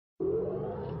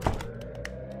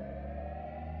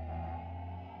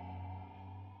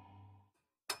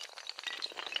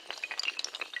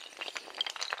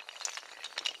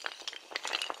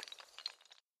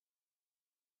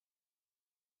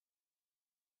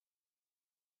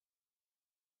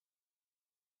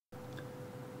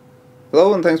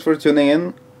Hello and thanks for tuning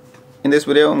in. In this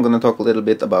video I'm going to talk a little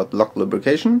bit about lock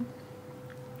lubrication.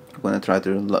 I'm going to try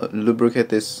to lubricate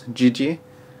this GG.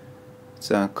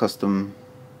 It's a custom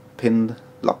pinned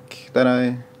lock that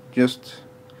I just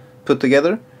put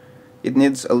together. It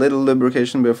needs a little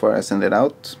lubrication before I send it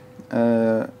out.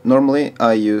 Normally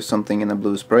I use something in a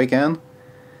blue spray can.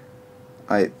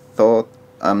 I thought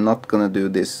I'm not going to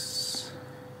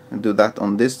do that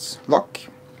on this lock.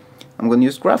 I'm going to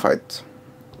use graphite.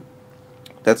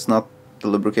 That's not the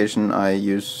lubrication I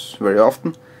use very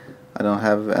often. I don't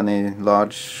have any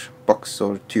large box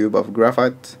or tube of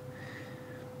graphite.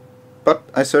 But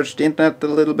I searched the internet a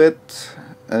little bit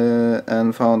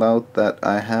and found out that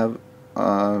I have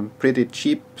a pretty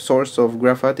cheap source of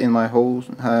graphite in my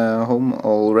home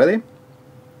already.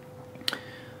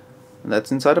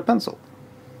 That's inside a pencil.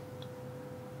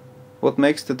 What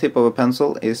makes the tip of a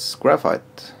pencil is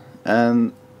graphite,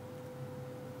 and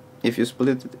if you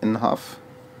split it in half,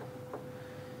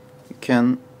 you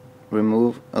can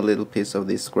remove a little piece of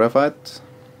this graphite.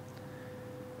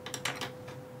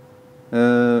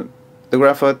 The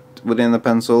graphite within a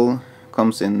pencil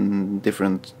comes in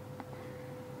different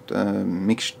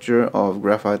mixture of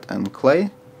graphite and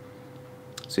clay.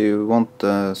 So you want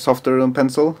a softer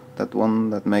pencil, that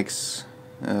one that makes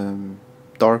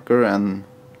darker and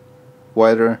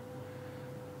wider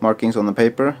markings on the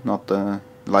paper, not the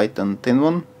light and thin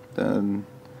one. The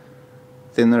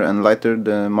thinner and lighter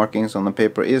the markings on the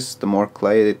paper is, the more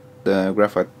clay the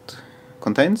graphite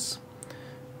contains.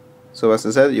 So as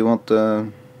I said, you want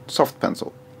a soft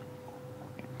pencil.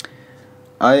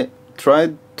 I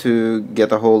tried to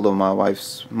get a hold of my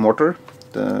wife's mortar,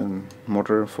 the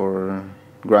mortar for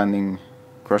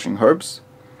crushing herbs,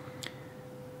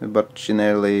 but she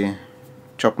nearly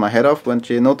chopped my head off when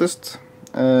she noticed.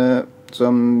 So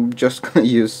I'm just gonna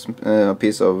use a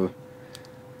piece of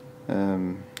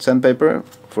sandpaper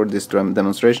for this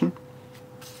demonstration.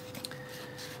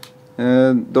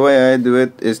 The way I do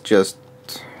it is just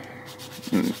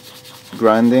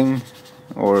grinding,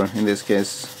 or in this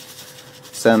case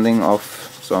sanding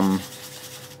off some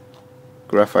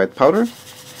graphite powder.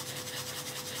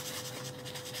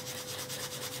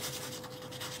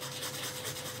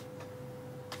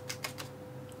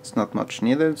 It's not much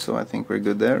needed, so I think we're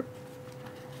good there.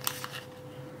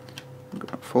 I'm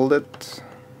gonna fold it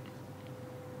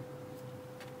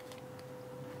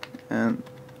and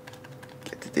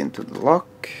get it into the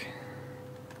lock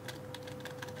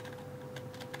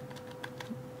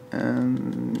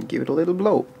and give it a little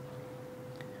blow.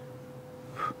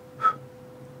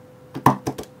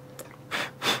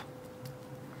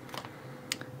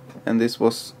 And this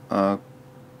was a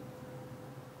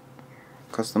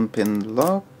custom pinned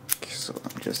lock, so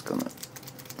I'm just gonna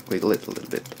wiggle it a little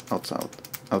bit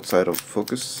outside of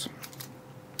focus,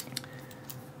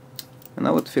 and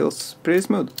now it feels pretty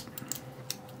smooth.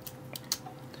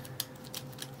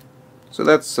 So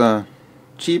that's a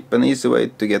cheap and easy way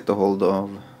to get a hold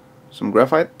of some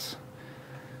graphite,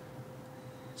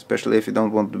 especially if you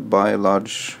don't want to buy a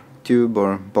large tube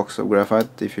or box of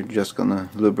graphite, if you're just gonna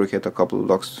lubricate a couple of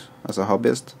locks as a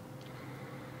hobbyist.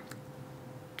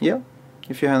 Yeah,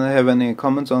 if you have any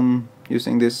comments on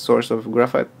using this source of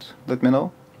graphite, let me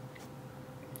know,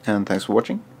 and thanks for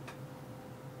watching.